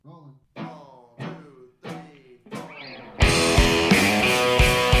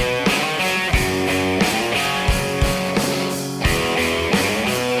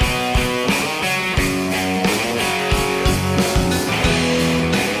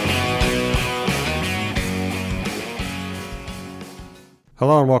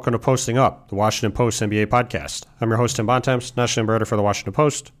Hello and welcome to Posting Up, the Washington Post NBA podcast. I'm your host, Tim Bontemps, national writer for the Washington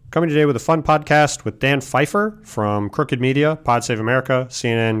Post. Coming today with a fun podcast with Dan Pfeiffer from Crooked Media, Pod Save America,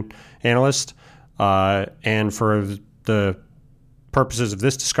 CNN analyst. And for the purposes of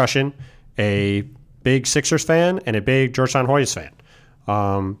this discussion, a big Sixers fan and a big Georgetown Hoyas fan.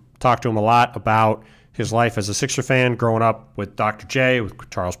 Talked to him a lot about his life as a Sixer fan, growing up with Dr. J,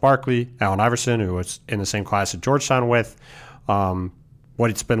 with Charles Barkley, Allen Iverson, who was in the same class at Georgetown with. What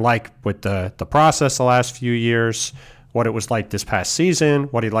it's been like with the process the last few years, what it was like this past season,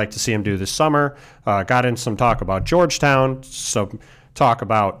 what he'd like to see him do this summer. Got in some talk about Georgetown, some talk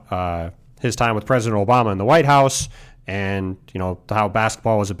about his time with President Obama in the White House, and how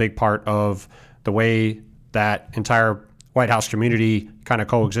basketball was a big part of the way that entire White House community kind of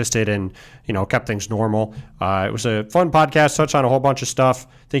coexisted and kept things normal. It was a fun podcast, touched on a whole bunch of stuff.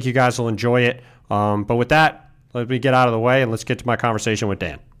 Think you guys will enjoy it. But with that, let me get out of the way and let's get to my conversation with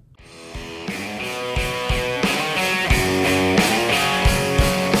Dan.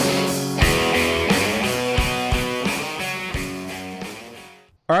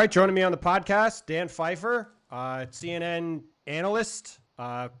 All right, joining me on the podcast, Dan Pfeiffer, CNN analyst,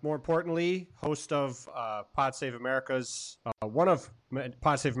 more importantly, host of Pod Save America's, one of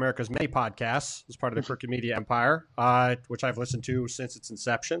Pod Save America's many podcasts as part of the Crooked Media empire, which I've listened to since its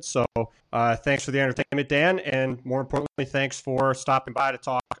inception. So thanks for the entertainment, Dan, and more importantly, thanks for stopping by to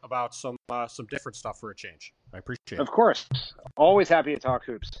talk about some different stuff for a change. I appreciate it. Of course. Always happy to talk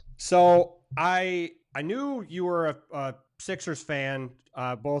hoops. So I knew you were a Sixers fan,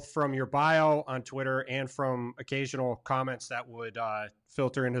 both from your bio on Twitter and from occasional comments that would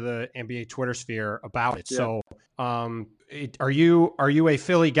filter into the NBA Twitter sphere about it. Yeah. So are you a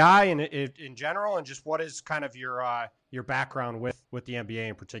Philly guy in general, and just what is kind of your background with the NBA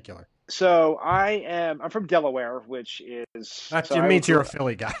in particular? So I'm from Delaware, which is... That means you're a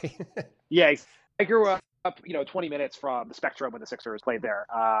Philly guy. Yeah, I grew up 20 minutes from the Spectrum when the Sixers played there.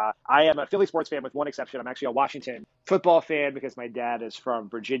 I am a Philly sports fan with one exception. I'm actually a Washington football fan because my dad is from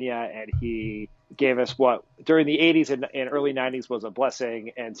Virginia, and he gave us what during the 80s and early 90s was a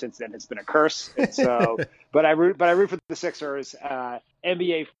blessing, and since then it's been a curse. And so, but I root for the Sixers.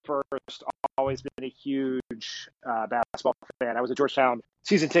 NBA first, always been a huge basketball fan. I was a Georgetown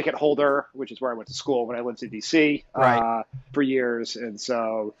season ticket holder, which is where I went to school when I lived in D.C. For years, and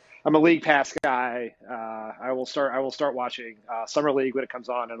so I'm a league pass guy. I will start watching summer league when it comes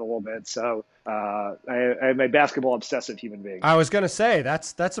on in a little bit. So I'm a basketball obsessive human being. I was going to say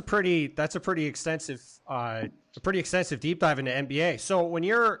that's a pretty extensive deep dive into NBA. So when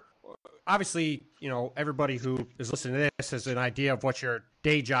you're obviously, everybody who is listening to this has an idea of what your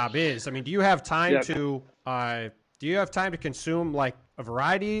day job is. I mean, do you have time to consume like a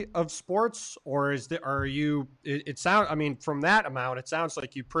variety of sports, or from that amount, it sounds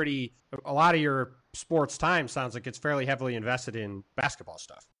like a lot of your sports time sounds like it's fairly heavily invested in basketball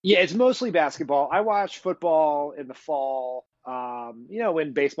stuff. Yeah, it's mostly basketball. I watch football in the fall.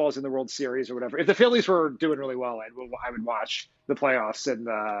 When baseball's in the World Series or whatever. If the Phillies were doing really well, I would watch the playoffs and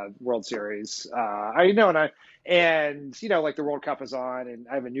the World Series. Like the World Cup is on, and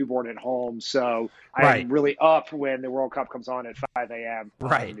I have a newborn at home, so I'm really up when the World Cup comes on at 5 a.m.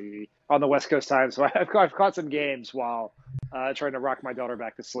 On the West Coast time. So I've caught some games while trying to rock my daughter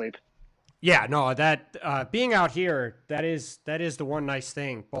back to sleep. Yeah, no, that being out here, that is the one nice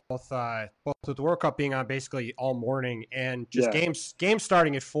thing. Both with the World Cup being on basically all morning and just games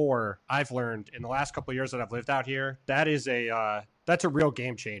starting at 4. I've learned in the last couple of years that I've lived out here, that's a real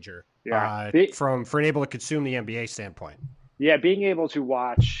game changer. Yeah, for being able to consume the NBA standpoint. Yeah, being able to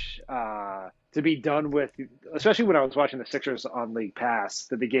watch to be done with, especially when I was watching the Sixers on League Pass,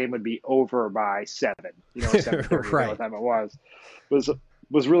 that the game would be over by 7. 7:30, right. What time it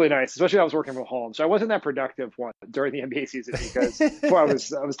was really nice, especially when I was working from home. So I wasn't that productive during the NBA season because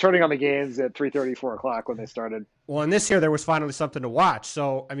I was turning on the games at 3:30, 4 o'clock when they started. Well, and this year there was finally something to watch.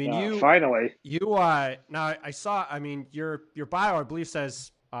 So, I mean, now I saw, I mean, your bio, I believe,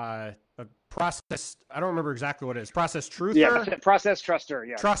 says a process. I don't remember exactly what it is. Process truther? Yeah, process truster.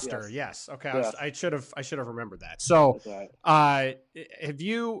 Yeah. Truster. Yes. Okay. Yes. I should have remembered that. So, have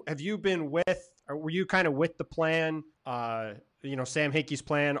you been were you kind of with the plan, Sam Hinkie's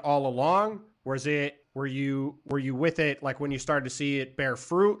plan all along? Were you with it like when you started to see it bear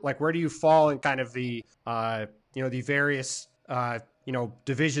fruit? Like, where do you fall in kind of the the various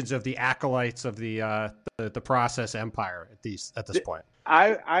divisions of the acolytes of the process empire at this point?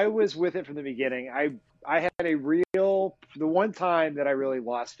 I was with it from the beginning. I had the one time that I really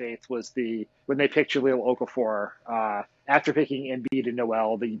lost faith was when they picked Jahlil Okafor after picking Embiid and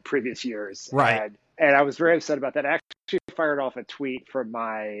Noel the previous years. Right. And I was very upset about that. fired off a tweet from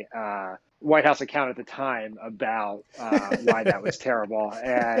my White House account at the time about why that was terrible.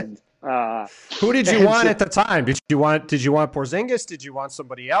 And who did you want at the time? Did you want Porzingis? Did you want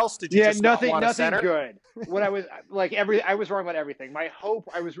somebody else? Did you just not want a center? Nothing good. What I was like, I was wrong about everything.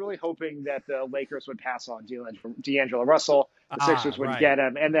 I was really hoping that the Lakers would pass on D'Angelo Russell. The Sixers would get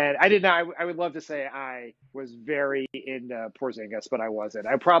him, and then I did not. I would love to say I was very into Porzingis, but I wasn't.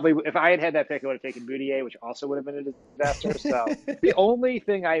 I probably, if I had that pick, I would have taken Moutier, which also would have been a disaster. So the only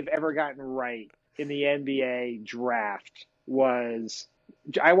thing I've ever gotten right in the NBA draft was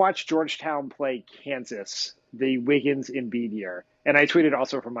I watched Georgetown play Kansas the Wiggins Embiid year, and I tweeted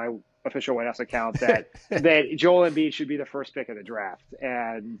also from my official White House account that Joel Embiid should be the first pick of the draft,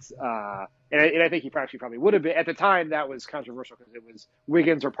 and I think he probably would have been at the time. That was controversial because it was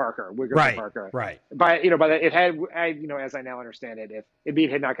Wiggins or Parker, right. But as I now understand it, if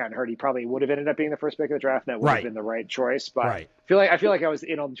Embiid had not gotten hurt, he probably would have ended up being the first pick of the draft, and that would have been the right choice. But I feel like I was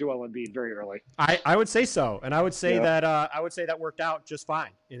in on Joel Embiid very early. I would say so, and I would say that worked out just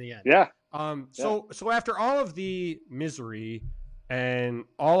fine in the end. Yeah. So after all of the misery and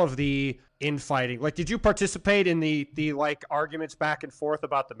all of the infighting, like, did you participate in the like arguments back and forth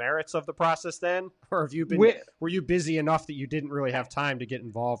about the merits of the process then, or were you busy enough that you didn't really have time to get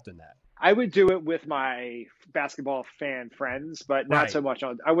involved in that? I would do it with my basketball fan friends, but not so much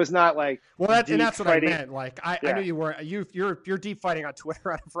on. I was not like that's what fighting. I meant. Like I knew you were. You're deep fighing on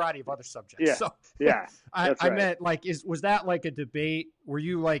Twitter on a variety of other subjects. Yeah, so, yeah. I meant like was that like a debate? Were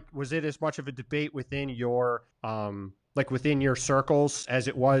you like was it as much of a debate within your within your circles as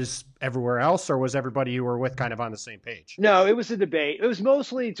it was everywhere else, or was everybody you were with kind of on the same page? No, it was a debate. It was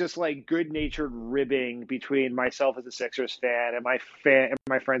mostly just like good-natured ribbing between myself as a Sixers fan and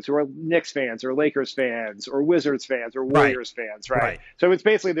my friends who are Knicks fans or Lakers fans or Wizards fans or Warriors fans, right? So it's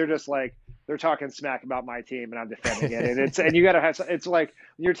basically they're talking smack about my team and I'm defending it, and you got to have. It's like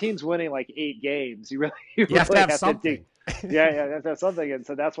when your team's winning like 8 games, you really have to have something. That's something, and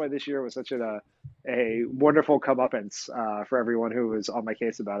so that's why this year was such a wonderful comeuppance for everyone who was on my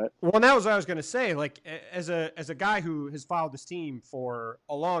case about it. Well, that was what I was going to say. Like, as a guy who has followed this team for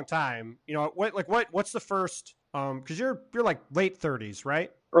a long time, what's the first? Because you're like late 30s,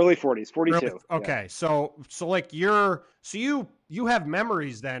 right? Early 40s, 42. Okay, so like you have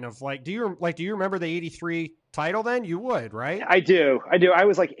memories then of like do you remember the 83 title then? You would, right? I do. I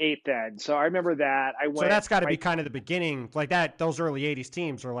was like 8 then, so I remember that. So that's got to be kind of the beginning, like that. Those early 80s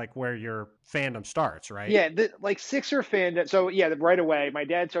teams are like where your fandom starts, right? Yeah, like Sixer fandom. So yeah, right away, my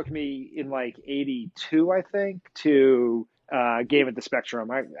dad took me in like 82, I think, to game at the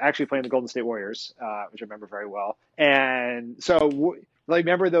Spectrum. I actually playing the Golden State Warriors, which I remember very well. And so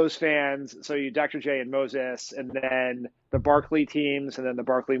remember those fans. So you Dr. J and Moses, and then the Barkley teams, and then the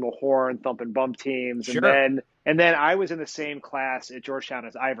Barkley Mulhorn Thump and Bump teams, and then I was in the same class at Georgetown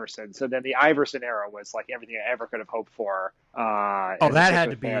as Iverson. So then the Iverson era was like everything I ever could have hoped for. That had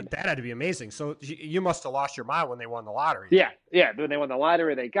to be amazing. So you must have lost your mind when they won the lottery. Yeah. When they won the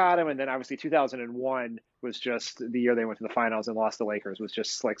lottery, they got him, and then obviously 2001 was just the year they went to the finals and lost the Lakers. Was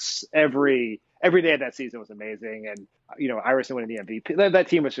just like every day of that season was amazing, and Iverson winning the MVP. That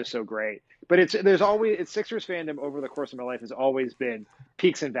team was just so great. But it's Sixers fandom over the course of my life has always been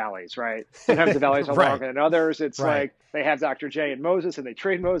peaks and valleys, right? Sometimes the valleys are longer than others. It's like they have Dr. J and Moses, and they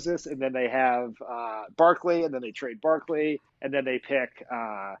trade Moses, and then they have Barkley, and then they trade Barkley, and then they pick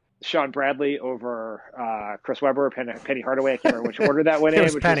Sean Bradley over Chris Webber, Penny Hardaway. I can't remember which order that went in.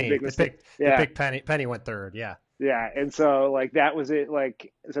 Which Penny. Was a big mistake. Penny went third. Yeah. Yeah, and so like that was it.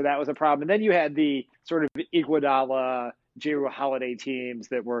 So that was a problem. And then you had the sort of Iguodala, J. Holiday teams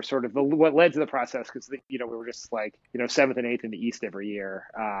that were sort of what led to the process, because we were just like 7th and 8th in the East every year,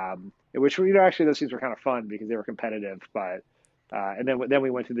 which actually those teams were kind of fun because they were competitive. But and then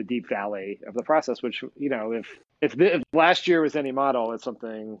we went through the deep valley of the process, which if last year was any model, it's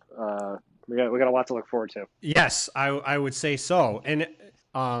something we got a lot to look forward to. Yes, I would say so. And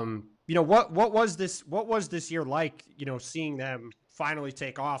what was this year like? Seeing them finally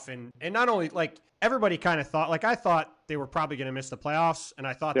take off, and not only like everybody kind of thought, like I thought they were probably going to miss the playoffs, and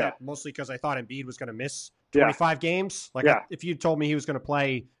I thought that mostly because I thought Embiid was going to miss 25 games. Like if you told me he was going to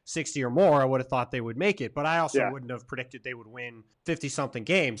play 60 or more, I would have thought they would make it, but I also wouldn't have predicted they would win 50 something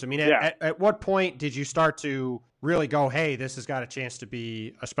games. I mean, at what point did you start to really go, hey, this has got a chance to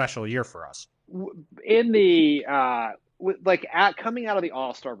be a special year for us? In the coming out of the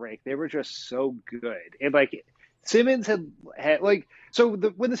All-Star break, they were just so good. And like Simmons had like So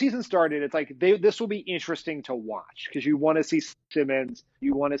when the season started, it's like this will be interesting to watch because you want to see Simmons,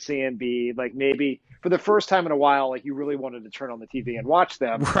 you want to see Embiid, like maybe for the first time in a while, like you really wanted to turn on the TV and watch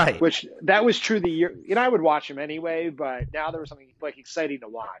them. Right. Which that was true the year, I would watch them anyway, but now there was something like exciting to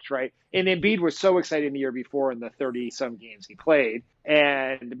watch, right? And Embiid was so exciting the year before in the 30 some games he played,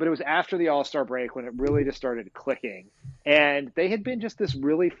 but it was after the All-Star break when it really just started clicking. And they had been just this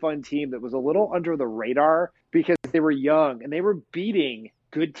really fun team that was a little under the radar because they were young and they were beating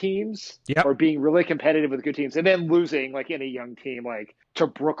good teams or being really competitive with good teams and then losing like any young team like to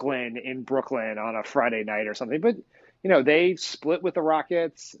Brooklyn in Brooklyn on a Friday night or something. But, they split with the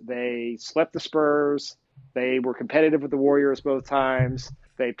Rockets. They swept the Spurs. They were competitive with the Warriors both times.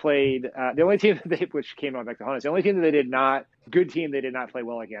 They played the only team which came on back to Hunt. The only team that they did not play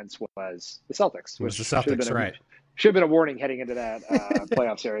well against was the Celtics. Which the Celtics, right? Should have been a warning heading into that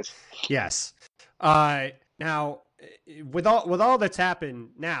playoff series. Yes. Now, with all that's happened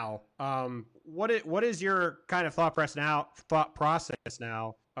now, what is your kind of thought process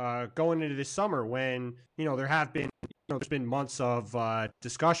now going into this summer when there have been there's been months of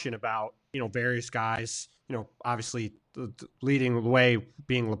discussion about various guys obviously leading the way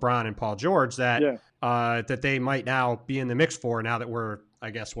being LeBron and Paul George that they might now be in the mix for now that we're I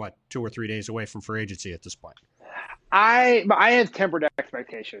guess 2 or 3 days away from free agency at this point. I have tempered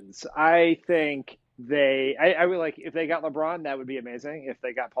expectations. I think I would like if they got LeBron, that would be amazing. If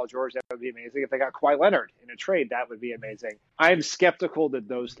they got Paul George, that would be amazing. If they got Kawhi Leonard in a trade, that would be amazing. I'm skeptical that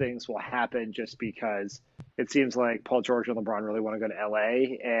those things will happen just because it seems like Paul George and LeBron really want to go to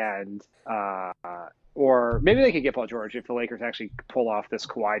LA and or maybe they could get Paul George if the Lakers actually pull off this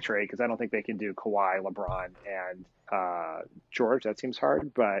Kawhi trade because I don't think they can do Kawhi, LeBron, and George. That seems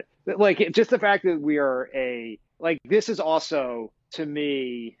hard, but just the fact that we are this is also to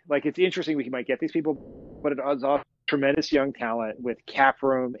me it's interesting we might get these people, but it is also tremendous young talent with cap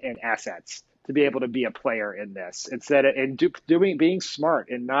room and assets to be able to be a player in this instead of being smart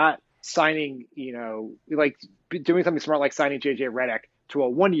and not signing doing something smart like signing JJ Redick to a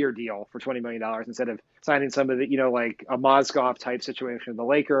 1-year deal for $20 million instead of signing some of the, like a Mozgov type situation in the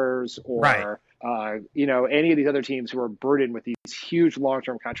Lakers or, any of these other teams who are burdened with these huge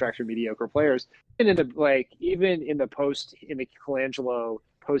long-term contracts for mediocre players. And in the Colangelo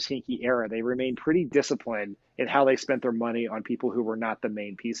post-Hinkie era, they remain pretty disciplined in how they spent their money on people who were not the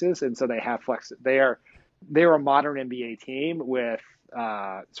main pieces. And so they have they're a modern NBA team with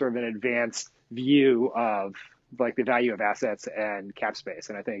sort of an advanced view of the value of assets and cap space.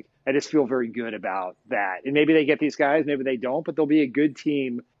 And I just feel very good about that. And maybe they get these guys, maybe they don't, but they'll be a good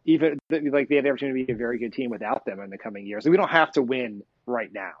team. Even they have the opportunity to be a very good team without them in the coming years. And we don't have to win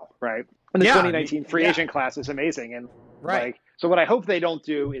right now. Right. And the 2019 free agent class is amazing. And so what I hope they don't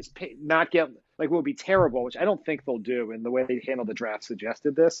do is not get what would be terrible, which I don't think they'll do in the way they handled the draft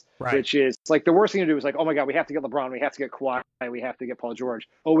suggested this, which is the worst thing to do is oh my God, we have to get LeBron, we have to get Kawhi, we have to get Paul George.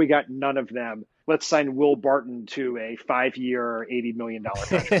 Oh, we got none of them. Let's sign Will Barton to a 5-year, $80 million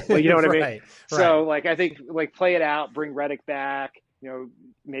contract. You know what I mean? So I think play it out, bring Redick back.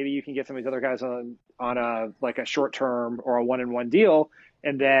 Maybe you can get some of these other guys on a short term or a 1-and-1 deal.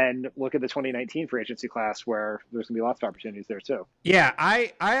 And then look at the 2019 free agency class where there's going to be lots of opportunities there too. Yeah,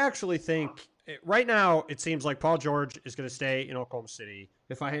 I actually think right now it seems like Paul George is going to stay in Oklahoma City.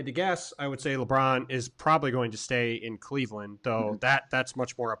 If I had to guess, I would say LeBron is probably going to stay in Cleveland, though that's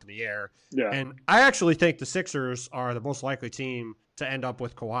much more up in the air. Yeah. And I actually think the Sixers are the most likely team to end up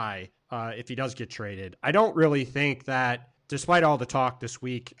with Kawhi if he does get traded. I don't really think that, despite all the talk this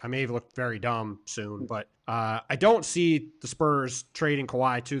week, I may look very dumb soon, but I don't see the Spurs trading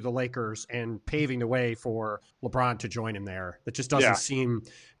Kawhi to the Lakers and paving the way for LeBron to join him there. That just doesn't seem,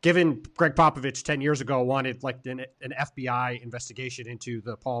 given Greg Popovich 10 years ago wanted an FBI investigation into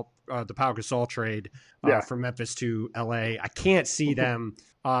the Pau Gasol trade from Memphis to LA. I can't see them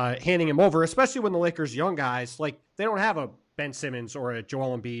handing him over, especially when the Lakers' young guys, they don't have a Ben Simmons or a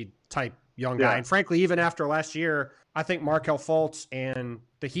Joel Embiid type young guy. And frankly, even after last year, I think Markelle Fultz and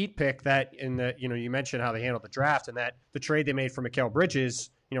the Heat pick that you mentioned how they handled the draft and that the trade they made for Mikal Bridges,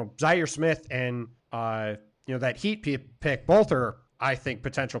 Zaire Smith and, that Heat pick, both are, I think,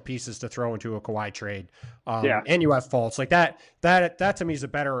 potential pieces to throw into a Kawhi trade. And you have Fultz that to me is a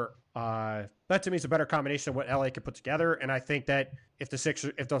better, combination of what LA could put together. And I think that if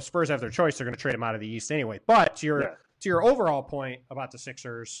the Spurs have their choice, they're going to trade him out of the East anyway. But to your overall point about the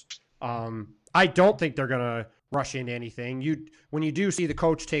Sixers, I don't think they're going to rush into anything. When you do see the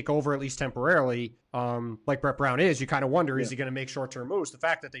coach take over, at least temporarily, like Brett Brown is, you kind of wonder, is he going to make short-term moves? The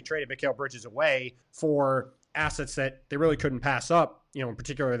fact that they traded Mikal Bridges away for assets that they really couldn't pass up, in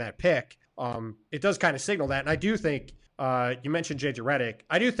particular that pick, it does kind of signal that. And I do think you mentioned JJ Redick.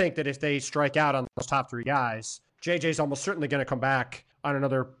 I do think that if they strike out on those top 3 guys, JJ's almost certainly going to come back on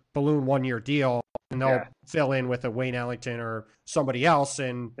another balloon 1-year deal, and they'll fill in with a Wayne Ellington or somebody else,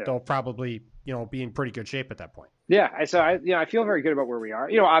 and they'll probably, be in pretty good shape at that point. Yeah. So I feel very good about where we are.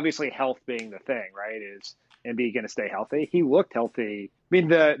 Obviously health being the thing, right? Is Embiid going to stay healthy? He looked healthy. I mean,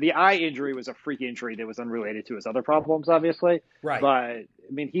 the eye injury was a freak injury that was unrelated to his other problems, obviously. Right. But I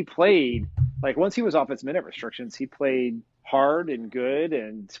mean, he played once he was off his minute restrictions, he played hard and good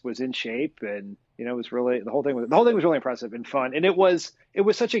and was in shape, and it was really the whole thing was really impressive and fun, and it was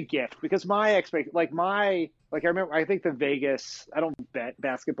such a gift because I remember, I think the Vegas, I don't bet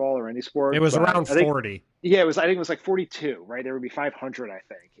basketball or any sport. It was around 40. Yeah, I think it was like 42, right? There would be 500, I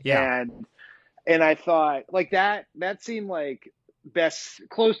think. Yeah. And I thought that seemed like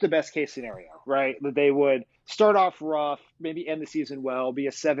close to best case scenario, right? That they would start off rough, maybe end the season well, be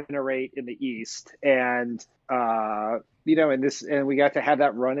a 7 or 8 in the East, and and we got to have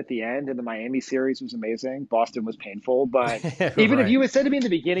that run at the end. And the Miami series was amazing. Boston was painful, but even if you had said to me in the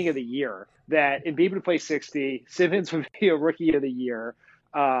beginning of the year that Embiid would play 60, Simmons would be a Rookie of the Year,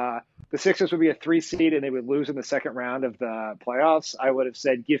 the Sixers would be a 3 seed and they would lose in the second round of the playoffs, I would have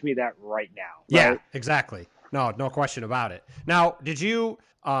said, give me that right now. Right? Yeah, exactly. No question about it. Now, did you,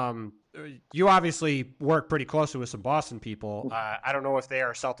 you obviously work pretty closely with some Boston people. I don't know if they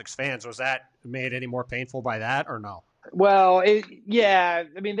are Celtics fans. Was that made any more painful by that or no? Well, yes,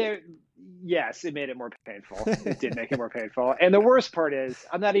 it made it more painful. It did make it more painful. And the worst part is,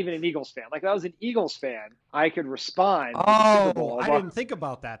 I'm not even an Eagles fan. Like, if I was an Eagles fan, I could respond. Oh, I didn't think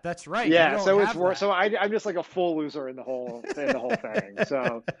about that. That's right. Yeah, so it's worse. So I'm just like a full loser in the whole thing.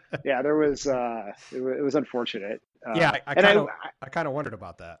 So yeah, there was it was unfortunate. Yeah, I kind of wondered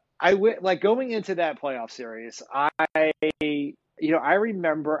about that. Going into that playoff series, I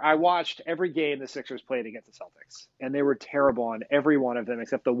remember I watched every game the Sixers played against the Celtics, and they were terrible on every one of them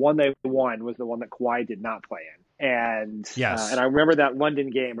except the one they won was the one that Kawhi did not play in. And yes, and I remember that London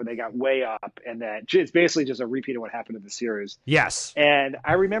game where they got way up, and that it's basically just a repeat of what happened in the series. Yes, and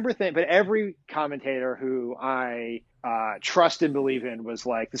I remember but every commentator who I trust and believe in was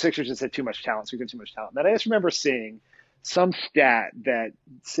like, the Sixers just had too much talent, so we got too much talent. And I just remember seeing some stat that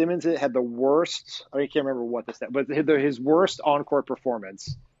Simmons had the worst, I can't remember what the stat, but his worst on-court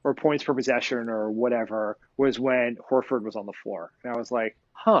performance or points per possession or whatever was when Horford was on the floor. And I was like,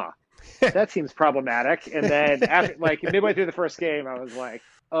 that seems problematic. And then after, midway through the first game, I was like,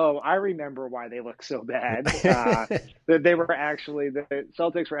 oh, I remember why they look so bad. The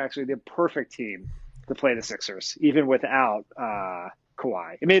Celtics were actually the perfect team to play the Sixers, even without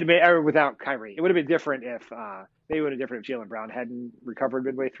Kawhi. Without Kyrie. It would have been different if Jaylen Brown hadn't recovered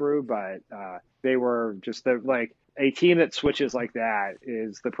midway through, but they were just a team that switches like that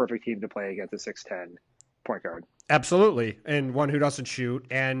is the perfect team to play against a 6'10" point guard. Absolutely, and one who doesn't shoot,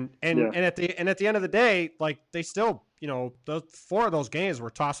 and at the end of the day, they still, those 4 of those games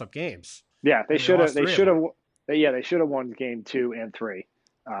were toss-up games. Yeah, they should have won game 2 and 3.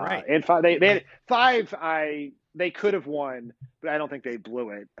 Right. And 5. They had 5. They could have won, but I don't think they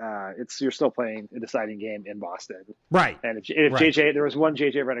blew it. You're still playing a deciding game in Boston, right? And if there was one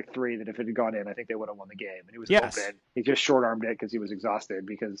JJ Redick 3 that if it had gone in, I think they would have won the game. And it was open. He just short-armed it because he was exhausted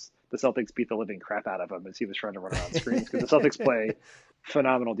because the Celtics beat the living crap out of him as he was trying to run around screens because the Celtics play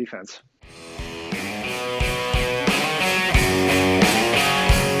phenomenal defense.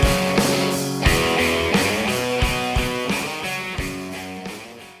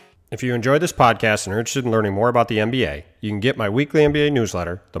 If you enjoyed this podcast and are interested in learning more about the NBA, you can get my weekly NBA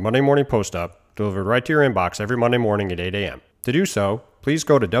newsletter, the Monday Morning Post-Up, delivered right to your inbox every Monday morning at 8 a.m. To do so, please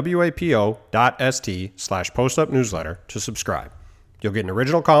go to wapo.st/postupnewsletter to subscribe. You'll get an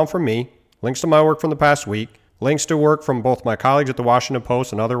original column from me, links to my work from the past week, links to work from both my colleagues at the Washington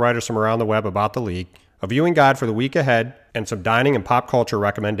Post and other writers from around the web about the league, a viewing guide for the week ahead, and some dining and pop culture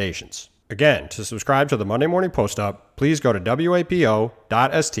recommendations. Again, to subscribe to the Monday Morning Post-Up, please go to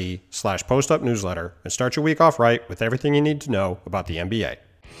wapo.st/postupnewsletter and start your week off right with everything you need to know about the NBA.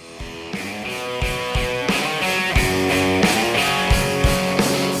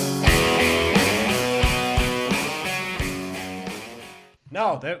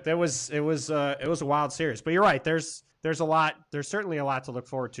 No, it was a wild series, but you're right. There's certainly a lot to look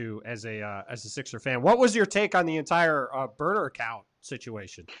forward to as a Sixer fan. What was your take on the entire burner account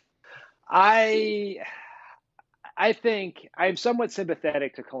situation? I think I'm somewhat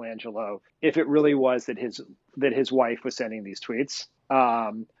sympathetic to Colangelo if it really was that his wife was sending these tweets.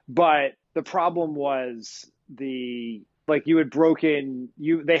 But the problem was they had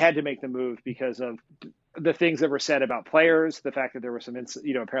to make the move because of the things that were said about players, the fact that there was some,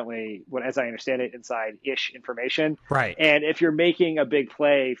 apparently, what as I understand it, inside-ish information. Right. And if you're making a big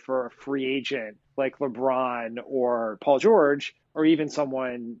play for a free agent like LeBron or Paul George, or even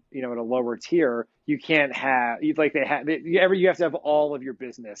someone at a lower tier, you can't have you have to have all of your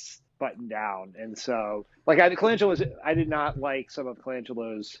business buttoned down. And so, I did not like some of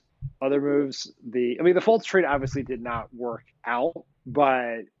Colangelo's other moves. The Fultz trade obviously did not work out,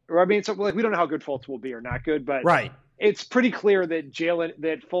 but we don't know how good Fultz will be or not good, but right. It's pretty clear that it's going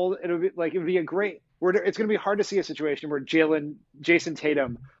to be hard to see a situation where Jason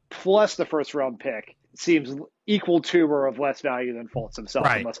Tatum plus the first round pick seems equal to or of less value than Fultz himself,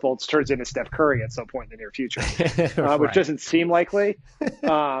 right. unless Fultz turns into Steph Curry at some point in the near future, right. which doesn't seem likely.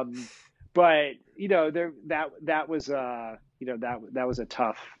 But that was a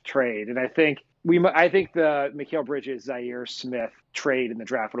tough trade, and I think the Mikal Bridges Zaire Smith trade in the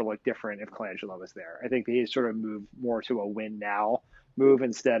draft would have looked different if Colangelo was there. I think that he sort of moved more to a win now move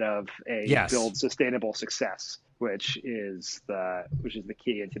instead of a build sustainable success, which is the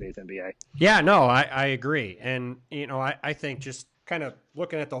key in today's NBA. Yeah, no, I agree. And, I think just kind of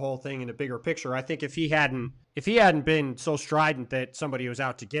looking at the whole thing in a bigger picture, I think if he hadn't been so strident that somebody was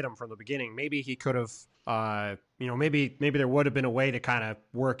out to get him from the beginning, maybe he could have, maybe there would have been a way to kind of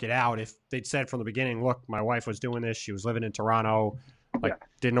work it out if they'd said from the beginning, look, my wife was doing this. She was living in Toronto,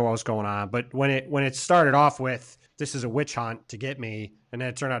 didn't know what was going on. But when it started off with, this is a witch hunt to get me, and then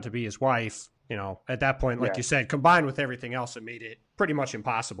it turned out to be his wife, at that point, like you said, combined with everything else, it made it pretty much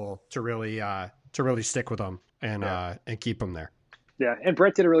impossible to really stick with him and keep him there. Yeah, and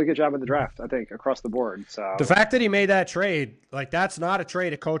Brett did a really good job in the draft, I think, across the board. So the fact that he made that trade, that's not a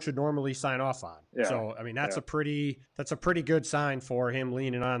trade a coach would normally sign off on. Yeah. So that's a pretty good sign for him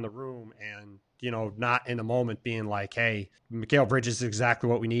leaning on the room and not in the moment being like, hey, Mikal Bridges is exactly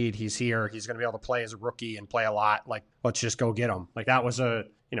what we need. He's here. He's going to be able to play as a rookie and play a lot. Let's just go get him. That was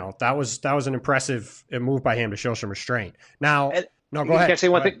that was an impressive move by him to show some restraint. Now, go ahead. Can I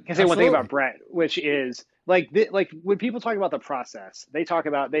say one thing about Brett, which is when people talk about the process,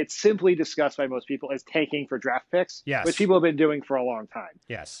 it's simply discussed by most people as tanking for draft picks, which people have been doing for a long time.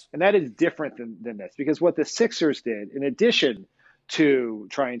 Yes. And that is different than this, because what the Sixers did, in addition to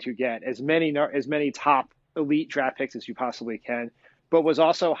trying to get as many top elite draft picks as you possibly can, but was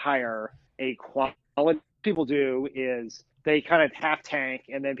also hire a quality. People do is they kind of half tank,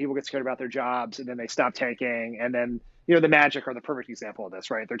 and then people get scared about their jobs, and then they stop tanking, and then the Magic are the perfect example of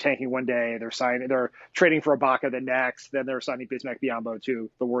this, right? They're tanking one day, they're trading for Ibaka the next, then they're signing Bismack Biyombo to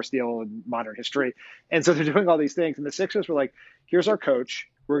the worst deal in modern history, and so they're doing all these things. And the Sixers were like, "Here's our coach.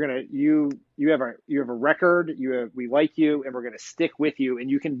 You have a record. We like you, and we're gonna stick with you, and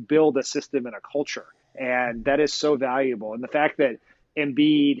you can build a system and a culture, and that is so valuable." And the fact that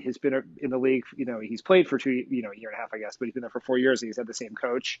Embiid has been in the league, he's played for a year and a half, I guess, but he's been there for 4 years and he's had the same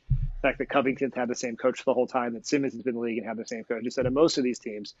coach. The fact that Covington's had the same coach the whole time, that Simmons has been in the league and had the same coach. Instead of most of these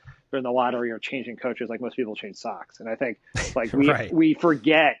teams, they're in the lottery or changing coaches like most people change socks. And I think we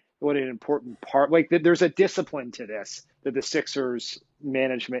forget what an important part, there's a discipline to this that the Sixers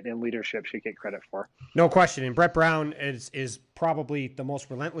management and leadership should get credit for. No question. And Brett Brown is probably the most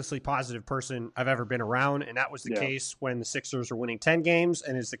relentlessly positive person I've ever been around. And that was the case when the Sixers were winning 10 games,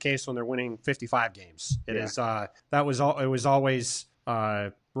 and it's the case when they're winning 55 games. It was always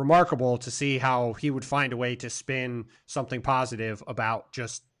remarkable to see how he would find a way to spin something positive about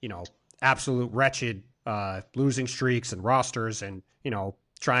just, absolute wretched losing streaks and rosters, and,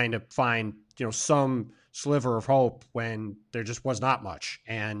 trying to find, some sliver of hope when there just was not much.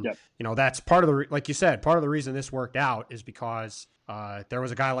 And, that's part of the, like you said, part of the reason this worked out is because there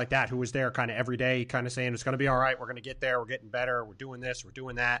was a guy like that who was there kind of every day, kind of saying, it's going to be all right. We're going to get there. We're getting better. We're doing this. We're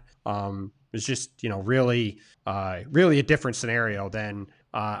doing that. It's just, really a different scenario than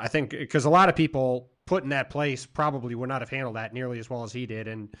I think, because a lot of people put in that place probably would not have handled that nearly as well as he did,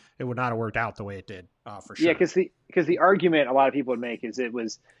 and it would not have worked out the way it did, for sure. Yeah, because the argument a lot of people would make is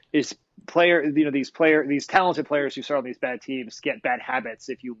these talented players who start on these bad teams get bad habits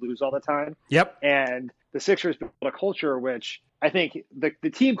if you lose all the time. Yep. And the Sixers built a culture which I think the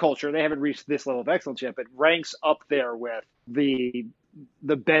team culture, they haven't reached this level of excellence yet, but ranks up there with the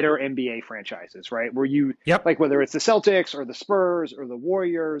better NBA franchises, right? Where whether it's the Celtics or the Spurs or the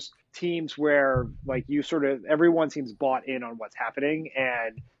Warriors, teams where everyone seems bought in on what's happening,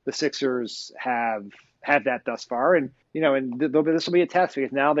 and the Sixers have that thus far. And this will be a test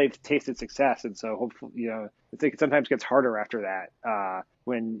because now they've tasted success, and so hopefully, I think it sometimes gets harder after that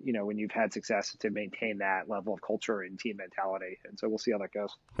when you've had success to maintain that level of culture and team mentality. And so we'll see how that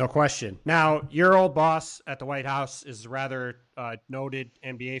goes. No question. Now, your old boss at the White House is a rather noted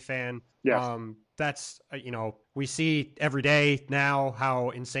NBA fan. Yes. that's, we see every day now how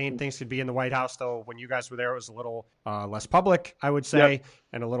insane things could be in the White House, though when you guys were there, it was a little less public, I would say, Yep.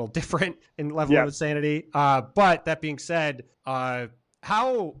 and a little different in level of insanity. But that being said,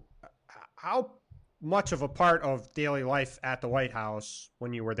 how much of a part of daily life at the White House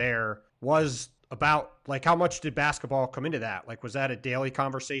when you were there was about, like, how much did basketball come into that? Like, was that a daily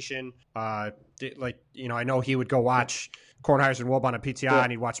conversation? I know he would go watch Kornheiser and Wilbon on PTI,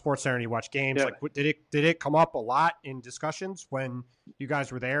 and he'd watch SportsCenter and he'd watch games. Yeah. Like, did it come up a lot in discussions when you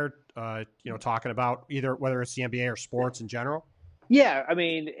guys were there, talking about either whether it's the NBA or sports in general? Yeah, I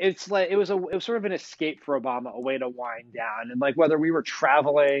mean, it's like it was sort of an escape for Obama, a way to wind down, and like whether we were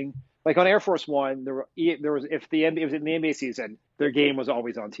traveling, like on Air Force One, there was if the NBA, it was in the NBA season, their game was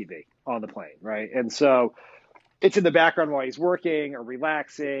always on TV on the plane, right? And so it's in the background while he's working or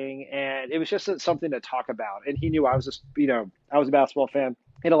relaxing, and it was just something to talk about. And he knew I was I was a basketball fan.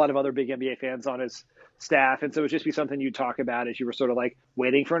 He had a lot of other big NBA fans on his staff, and so it would just be something you'd talk about as you were sort of like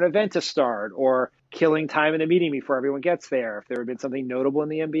waiting for an event to start or killing time in a meeting before everyone gets there, if there had been something notable in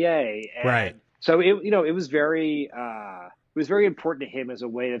the NBA. And right. So it was very important to him as a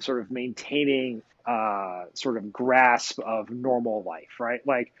way of sort of maintaining sort of grasp of normal life, right?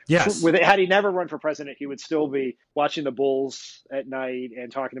 Like, yes, had he never run for president, he would still be watching the Bulls at night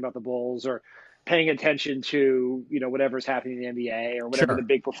and talking about the Bulls, or paying attention to, whatever's happening in the NBA, or whatever the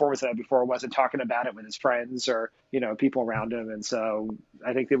big performance that before was, and talking about it with his friends or, people around him. And so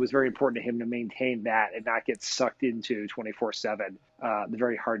I think it was very important to him to maintain that and not get sucked into 24/7, the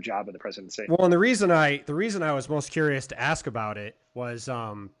very hard job of the presidency. Well, and the reason I was most curious to ask about it was,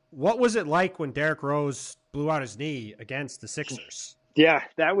 what was it like when Derrick Rose blew out his knee against the Sixers? Yeah,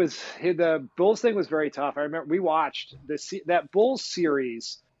 that was the Bulls thing was very tough. I remember we watched that Bulls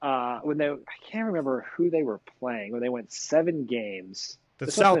series when I can't remember who they were playing, when they went 7 games. The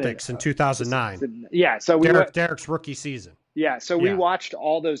Celtics in 2009. Yeah, so Derrick's rookie season. Yeah, so we watched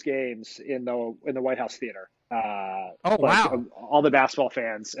all those games in the White House Theater. Wow! All the basketball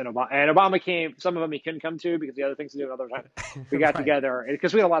fans, and Obama came. Some of them he couldn't come to because he had other things to do another time. We got together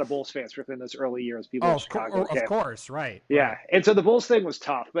because we had a lot of Bulls fans, particularly in those early years. People in Chicago of course, right? Yeah, right. And so the Bulls thing was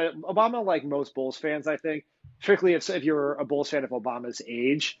tough, but Obama, like most Bulls fans, I think, particularly if you're a Bulls fan of Obama's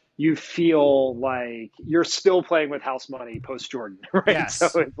age, you feel like you're still playing with house money post Jordan, right? Yes.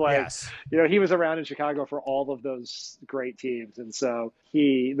 So it's like, he was around in Chicago for all of those great teams. And so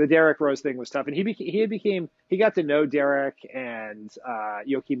the Derrick Rose thing was tough. And he got to know Derrick and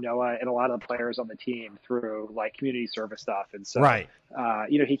Joakim Noah and a lot of the players on the team through like community service stuff. And so,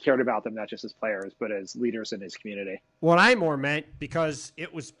 he cared about them, not just as players, but as leaders in his community. Well, I more meant because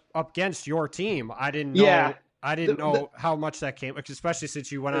it was up against your team. I didn't know. Yeah. I didn't know how much that came, especially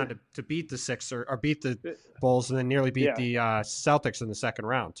since you went on to beat the Sixers or beat the Bulls and then nearly beat the Celtics in the second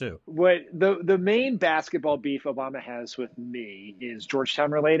round too. What the main basketball beef Obama has with me is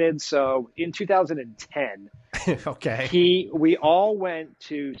Georgetown related. So in 2010, we all went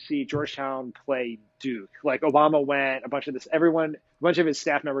to see Georgetown play Duke. Like Obama went, a bunch of his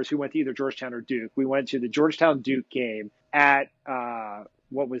staff members who went to either Georgetown or Duke. We went to the Georgetown Duke game at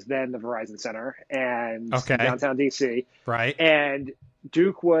what was then the Verizon Center and downtown DC. Right. And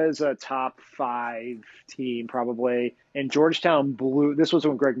Duke was a top 5 team probably, and Georgetown blew. This was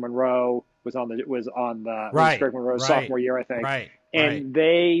when Greg Monroe was on Greg Monroe's sophomore year, I think. Right. And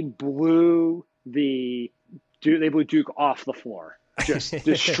they blew Duke off the floor, just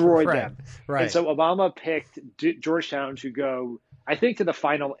destroyed them. Right. And so Obama picked Georgetown to go, I think, to the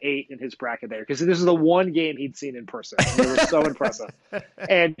final 8 in his bracket there, because this is the one game he'd seen in person. It was so impressive.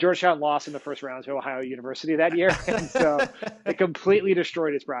 And Georgetown lost in the first round to Ohio University that year, and so it completely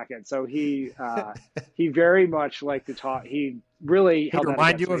destroyed his bracket. So he very much liked to talk. He really held that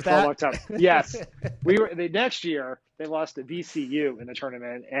remind you of that? For a long time. Yes, the next year they lost to VCU in the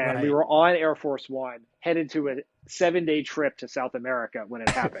tournament, and we were on Air Force One headed to a 7-day trip to South America when it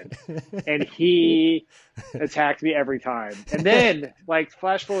happened. And he attacked me every time. And then, like,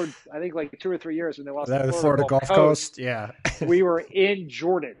 flash forward, I think, like 2 or 3 years when they lost the Florida Gulf Coast. Yeah. We were in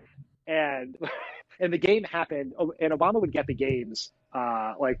Jordan, and the game happened, and Obama would get the games,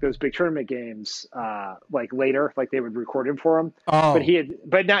 like those big tournament games, like later, like they would record him for him. Oh. But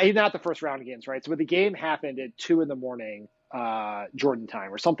he's not the first round of games, right? So the game happened at 2 a.m. Jordan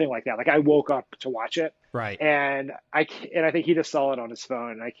time or something like that. Like I woke up to watch it. Right. And I think he just saw it on his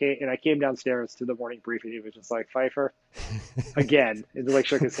phone. And I came downstairs to the morning briefing. He was just like, Pfeiffer, again. And like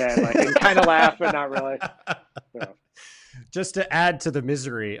shook his head, like, and kind of laughed, but not really. So. Just to add to the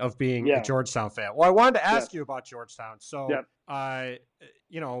misery of being a Georgetown fan. Well, I wanted to ask you about Georgetown. So,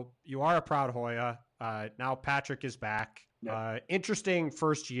 you are a proud Hoya. Now Patrick is back. Interesting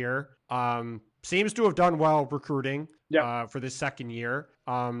first year. seems to have done well recruiting Yeah. for this second year.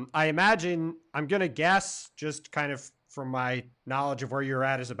 I imagine, I'm going to guess, just kind of from my knowledge of where you're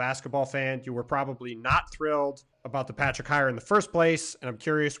at as a basketball fan, you were probably not thrilled about the Patrick hire in the first place. And I'm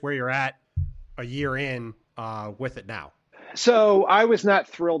curious where you're at a year in with it now. So I was not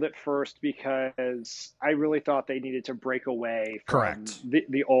thrilled at first because I really thought they needed to break away from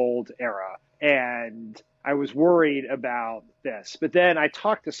the old era. And I was worried about this. But then I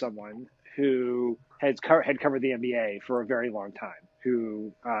talked to someone who had covered the NBA for a very long time,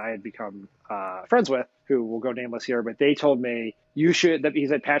 who I had become friends with, who will go nameless here. But they told me, he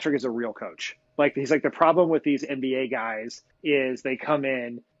said, Patrick is a real coach. Like, he's like, the problem with these NBA guys is they come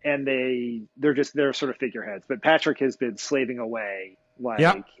in and they're sort of figureheads. But Patrick has been slaving away,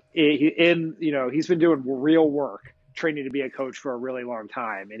 he's been doing real work, training to be a coach for a really long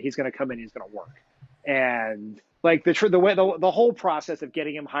time, and he's going to come in, he's going to work. And like the whole process of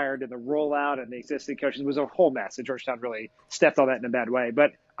getting him hired and the rollout and the existing coaches was a whole mess. And Georgetown really stepped on that in a bad way.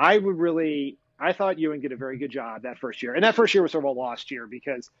 But I thought Ewing did a very good job that first year. And that first year was sort of a lost year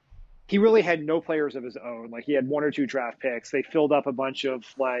because he really had no players of his own. Like, he had 1 or 2 draft picks. They filled up a bunch of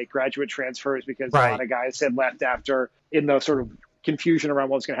like graduate transfers because a lot of guys had left after, in the sort of confusion around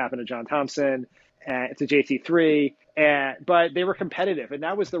what was going to happen to John Thompson and to JT3. But they were competitive. And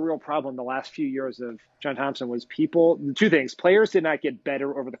that was the real problem the last few years of John Thompson was two things. Players did not get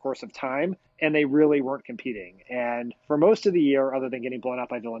better over the course of time, and they really weren't competing. And for most of the year, other than getting blown out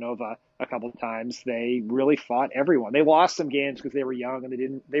by Villanova a couple of times, they really fought everyone. They lost some games because they were young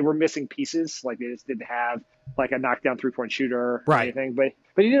and they were missing pieces. Like, they just didn't have like a knockdown 3-point shooter or anything. But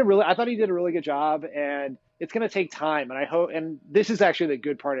I thought he did a really good job, and it's going to take time. And I hope, and this is actually the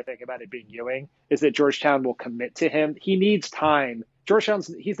good part, I think, about it being Ewing, is that Georgetown will commit to him. He needs time. Georgetown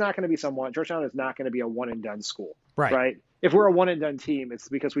is not going to be a one and done school. Right. If we're a one and done team, it's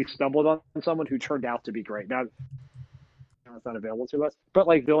because we stumbled on someone who turned out to be great. Now, it's not available to us, but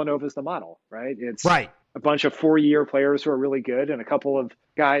like Villanova is the model, right? It's a bunch of 4-year players who are really good and a couple of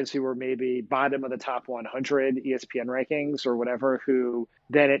guys who were maybe bottom of the top 100 ESPN rankings or whatever, who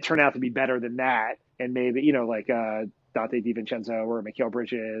then it turned out to be better than that. And maybe, like Dante DiVincenzo or Mikal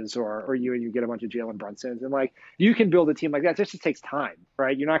Bridges or you get a bunch of Jalen Brunsons, and like, you can build a team like that. It just takes time,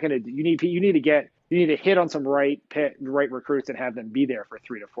 right? You're not going to, you need to hit on some right recruits and have them be there for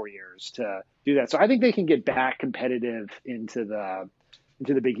 3 to 4 years to do that. So I think they can get back competitive into the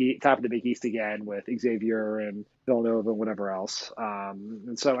top of the Big East again with Xavier and Villanova and whatever else.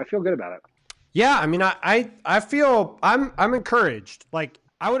 And so I feel good about it. Yeah. I mean, I feel I'm encouraged. Like,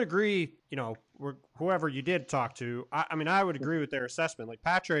 I would agree, whoever you did talk to, I would agree with their assessment. Like,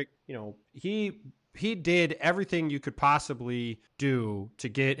 Patrick, he did everything you could possibly do to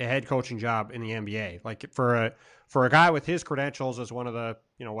get a head coaching job in the NBA. Like, for a guy with his credentials as one of the,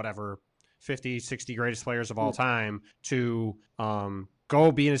 50, 60 greatest players of all time, to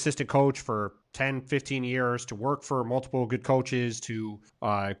go be an assistant coach for 10, 15 years, to work for multiple good coaches, to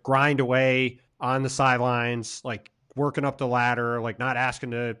grind away on the sidelines, like working up the ladder, like not asking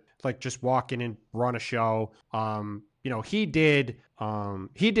to like just walk in and run a show. He did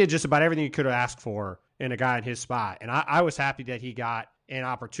just about everything you could have asked for in a guy in his spot. And I was happy that he got an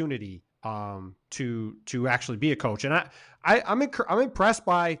opportunity to actually be a coach. And I'm impressed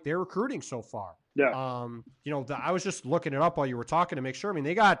by their recruiting so far. Yeah. I was just looking it up while you were talking to make sure. I mean,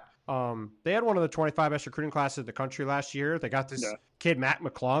 they had one of the 25 best recruiting classes in the country last year. They got this kid, Matt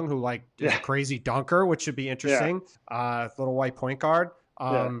McClung, who is a crazy dunker, which should be interesting. Little white point guard.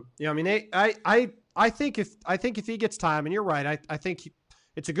 I think if he gets time, and you're right, I think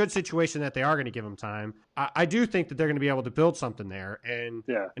it's a good situation that they are going to give him time. I do think that they're going to be able to build something there and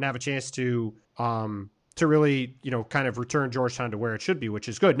have a chance to really, kind of return Georgetown to where it should be, which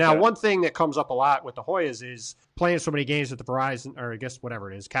is good. Now, one thing that comes up a lot with the Hoyas is playing so many games at the Verizon, or I guess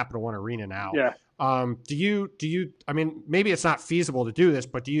whatever it is, Capital One Arena now. Yeah. Do you, maybe it's not feasible to do this,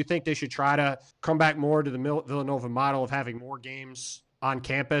 but do you think they should try to come back more to the Villanova model of having more games on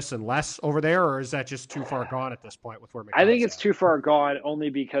campus and less over there, or is that just too far gone at this point with where McDonough's I think it's too far gone only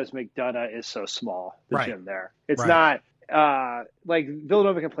because McDonough is so small, the gym there. It's not like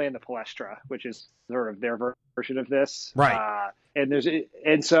Villanova can play in the Palestra, which is sort of their version of this. Right.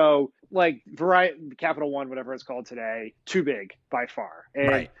 And so like Capital One, whatever it's called today, too big by far.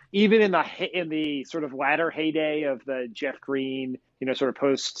 And even in the sort of latter heyday of the Jeff Green, sort of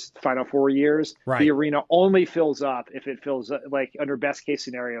post Final Four years, the arena only fills up if it fills up, like under best case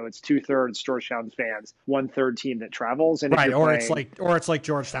scenario, it's 2/3 Georgetown fans, 1/3 team that travels. And it's like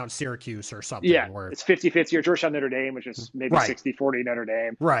Georgetown Syracuse or something. Yeah, where it's 50-50 or Georgetown Notre Dame, which is maybe 60-40 60-40 Notre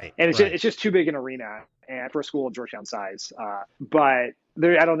Dame. Right. And it's just too big an arena and for a school of Georgetown size. But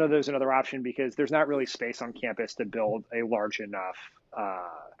I don't know there's another option because there's not really space on campus to build a large enough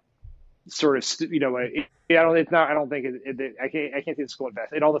sort of, I don't think I can't see the school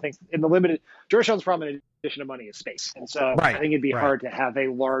invest in all the things in the limited. Georgetown's problem in addition to money is space. And so I think it'd be hard to have a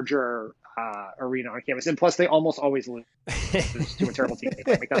larger arena on campus. And plus they almost always lose to a terrible team.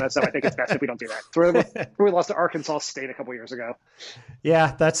 So I think it's best if we don't do that. So we lost to Arkansas State a couple years ago.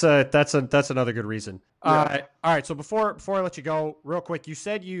 Yeah, that's another good reason. Yeah. All right. So before I let you go, real quick, you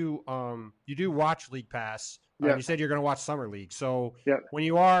said you do watch League Pass. Yeah. You said you're going to watch Summer League. So yeah. When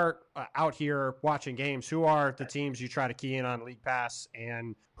you are out here watching games, who are the teams you try to key in on League Pass,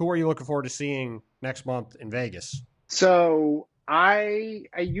 and who are you looking forward to seeing next month in Vegas? So I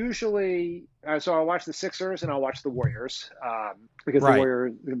usually I'll watch the Sixers and I'll watch the Warriors because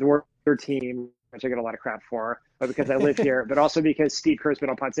the Warrior team, which I get a lot of crap for, but because I live here, but also because Steve Kerr's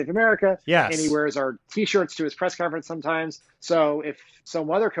been on Pod Save America, yes, and he wears our T-shirts to his press conference sometimes. So if some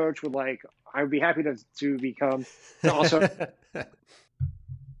other coach would like, I would be happy to become also. I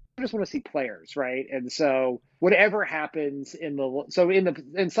just want to see players, right? And so whatever happens in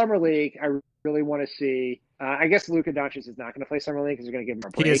Summer League, I really want to see. I guess Luka Doncic is not going to play Summer League because they're going to give him a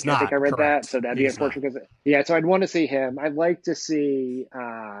break. He is not, I think I read correct. that, so that'd be unfortunate. So I'd want to see him. I'd like to see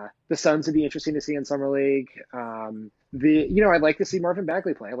the Suns would be interesting to see in Summer League. I'd like to see Marvin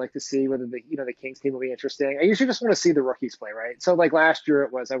Bagley play. I'd like to see whether the Kings team will be interesting. I usually just want to see the rookies play, right? So like last year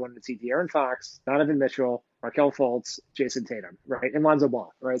I wanted to see De'Aaron Fox, Donovan Mitchell, Markelle Fultz, Jason Tatum, right? And Lonzo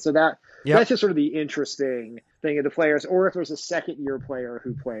Ball, right? So that's just sort of the interesting thing of the players, or if there's a second year player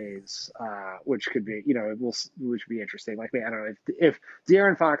who plays, which could be, which would be interesting. Like, I don't know if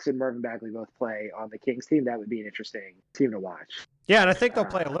De'Aaron Fox and Marvin Bagley both play on the Kings team, that would be an interesting team to watch. Yeah, and I think they'll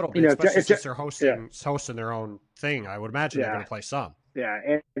play a little bit, especially since they're hosting their own thing. I would imagine they're going to play some. Yeah,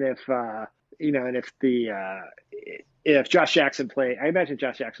 and if Josh Jackson play, I imagine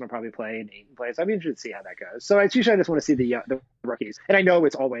Josh Jackson will probably play and Ayton plays. I'm interested to see how that goes. So it's usually I just want to see the rookies. And I know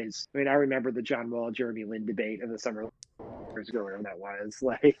it's always, I remember the John Wall, Jeremy Lin debate in the summer years ago, whatever that was,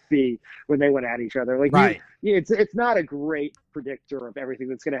 like when they went at each other. Like, right. It's not a great predictor of everything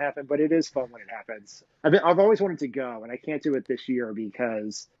that's going to happen, but it is fun when it happens. I've always wanted to go, and I can't do it this year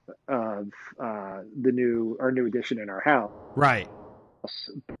because of our new addition in our house. Right.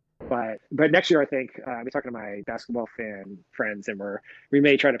 But next year, I think I'll be talking to my basketball fan friends, and we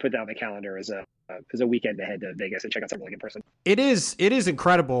may try to put down the calendar as a weekend ahead to Vegas and check out Summer League in person. It is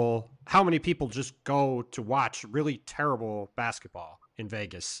incredible how many people just go to watch really terrible basketball in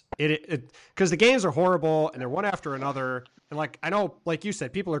Vegas. Because the games are horrible and they're one after another. And like I know, like you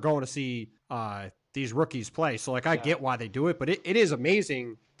said, people are going to see these rookies play. So like I get why they do it, but it is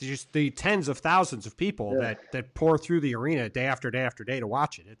amazing. Just the tens of thousands of people that pour through the arena day after day after day to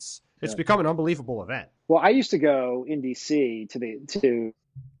watch it. It's become an unbelievable event. Well, I used to go in DC to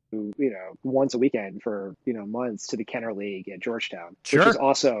once a weekend for months to the Kenner League at Georgetown, which is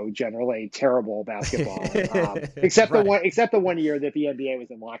also generally terrible basketball, except the one year that the NBA was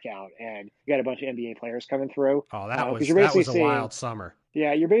in lockout and you got a bunch of NBA players coming through. Oh, that was a wild summer.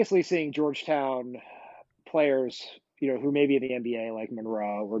 Yeah, you're basically seeing Georgetown players, who may be in the NBA like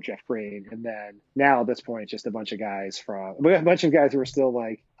Monroe or Jeff Green. And then now at this point, it's just a bunch of guys who are still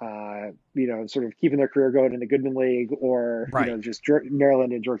like, sort of keeping their career going in the Goodman League or, just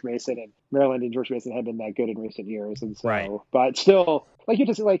Maryland and George Mason. And Maryland and George Mason have been that good in recent years. And so, but still, you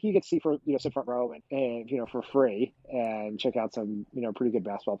get to see for, sit front row and for free and check out some, pretty good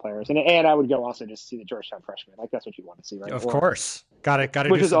basketball players. And I would go also just see the Georgetown freshmen. Like that's what you want to see, right? Of course. Got to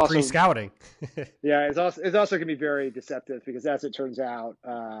do some pre-scouting. Yeah. It's also going to be very deceptive because as it turns out,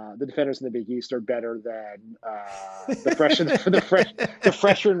 the defenders in the Big East are better than the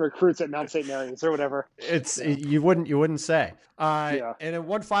freshman recruits at Mount St. Mary's or whatever. You wouldn't say. And then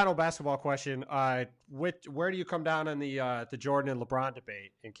one final basketball question. Where do you come down on the Jordan and LeBron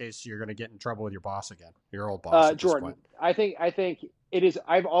debate in case you're going to get in trouble with your boss again, your old boss? Jordan. I think it is.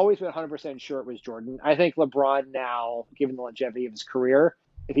 I've always been 100% sure it was Jordan. I think LeBron now, given the longevity of his career,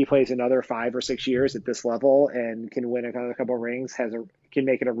 if he plays another 5 or 6 years at this level and can win a couple of rings, can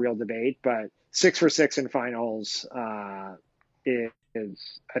make it a real debate. But 6 for 6 in finals is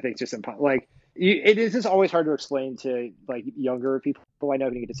I think just impossible. Like it is just always hard to explain to like younger people. I know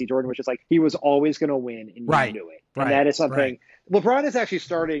when you get to see Jordan, which is like he was always going to win and you knew it. And that is something. Right. LeBron is actually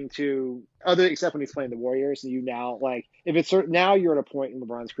starting to, except when he's playing the Warriors, and if it's now you're at a point in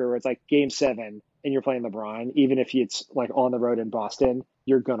LeBron's career where it's like Game 7 and you're playing LeBron, even if it's like on the road in Boston,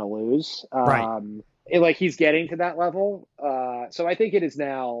 you're gonna lose. Right. like he's getting to that level. So I think it's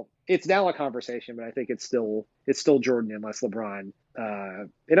now a conversation, but I think it's still Jordan unless LeBron.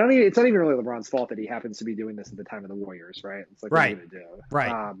 It's not even really LeBron's fault that he happens to be doing this at the time of the Warriors, right? It's like, Right. what are you gonna do?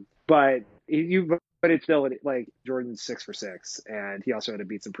 Right. But it's still like Jordan's 6 for 6, and he also had to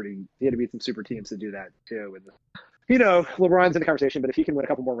beat some super teams to do that too. And LeBron's in the conversation, but if he can win a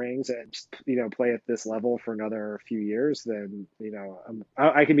couple more rings and play at this level for another few years, then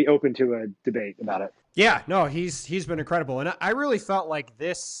I can be open to a debate about it. Yeah, no, he's been incredible, and I really felt like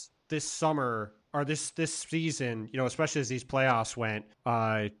this summer or this season, especially as these playoffs went,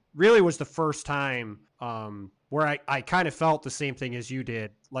 really was the first time where I kind of felt the same thing as you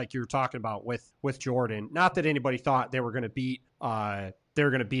did, like you were talking about with Jordan. Not that anybody thought they were going to beat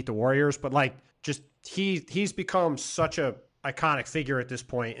the Warriors, but like just he's become such a iconic figure at this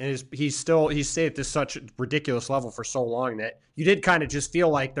point, and he's stayed at this such a ridiculous level for so long that you did kind of just feel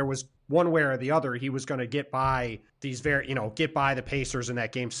like there was one way or the other he was going to get by get by the Pacers in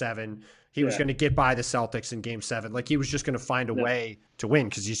that Game 7. He was going to get by the Celtics in Game 7. Like he was just going to find a way to win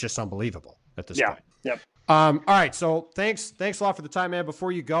because he's just unbelievable at this point. Yep. All right. So thanks a lot for the time, man.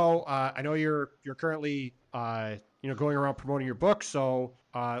 Before you go, I know you're currently going around promoting your book. So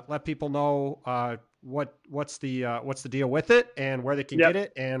let people know what's the deal with it and where they can get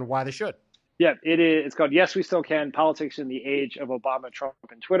it and why they should. Yeah, it is. It's called Yes, We Still Can: Politics in the Age of Obama, Trump,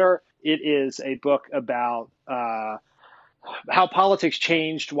 and Twitter. It is a book about how politics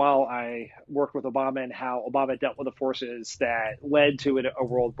changed while I worked with Obama and how Obama dealt with the forces that led to a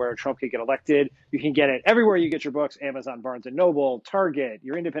world where Trump could get elected. You can get it everywhere you get your books: Amazon, Barnes & Noble, Target,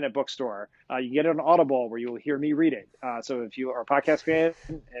 your independent bookstore. You can get it on Audible, where you will hear me read it. So if you are a podcast fan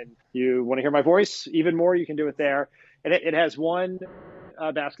and you want to hear my voice even more, you can do it there. And it has one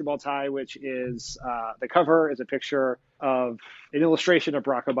basketball tie, which is the cover is a picture of an illustration of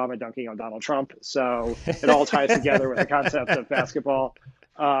Barack Obama dunking on Donald Trump. So it all ties together with the concept of basketball.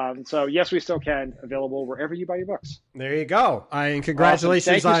 So Yes, We Still Can, available wherever you buy your books. There you go. And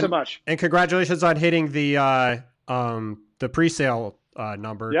congratulations! Awesome. Thank you so much. And congratulations on hitting the pre-sale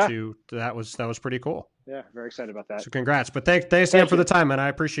number too. That was pretty cool. Yeah, very excited about that. So congrats! But thanks again for the time, man. I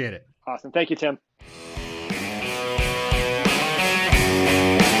appreciate it. Awesome. Thank you, Tim.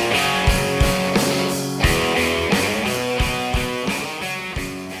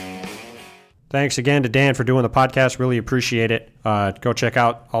 Thanks again to Dan for doing the podcast. Really appreciate it. Go check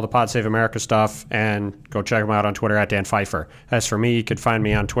out all the Pod Save America stuff and go check him out on Twitter at Dan Pfeiffer. As for me, you can find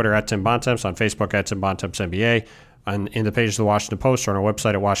me on Twitter at Tim Bontemps, on Facebook at Tim Bontemps NBA, and in the pages of the Washington Post or on our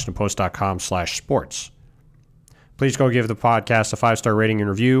website at washingtonpost.com/sports. Please go give the podcast a 5-star rating and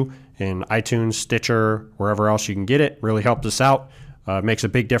review in iTunes, Stitcher, wherever else you can get it. Really helps us out. Makes a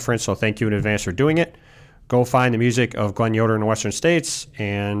big difference, so thank you in advance for doing it. Go find the music of Glenn Yoder in the Western States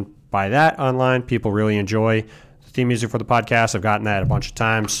and buy that online. People really enjoy the theme music for the podcast. I've gotten that a bunch of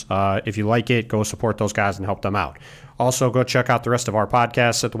times. If you like it, go support those guys and help them out. Also, go check out the rest of our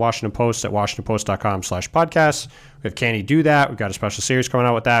podcasts at the Washington Post at washingtonpost.com/podcasts. We have Can He Do That? We've got a special series coming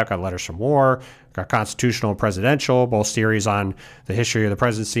out with that. We've got Letters from War. We've got Constitutional and Presidential, both series on the history of the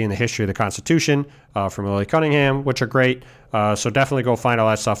presidency and the history of the Constitution from Lily Cunningham, which are great. So definitely go find all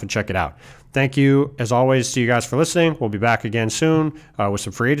that stuff and check it out. Thank you, as always, to you guys for listening. We'll be back again soon with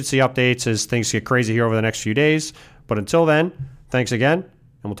some free agency updates as things get crazy here over the next few days. But until then, thanks again,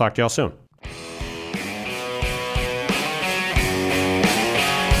 and we'll talk to y'all soon.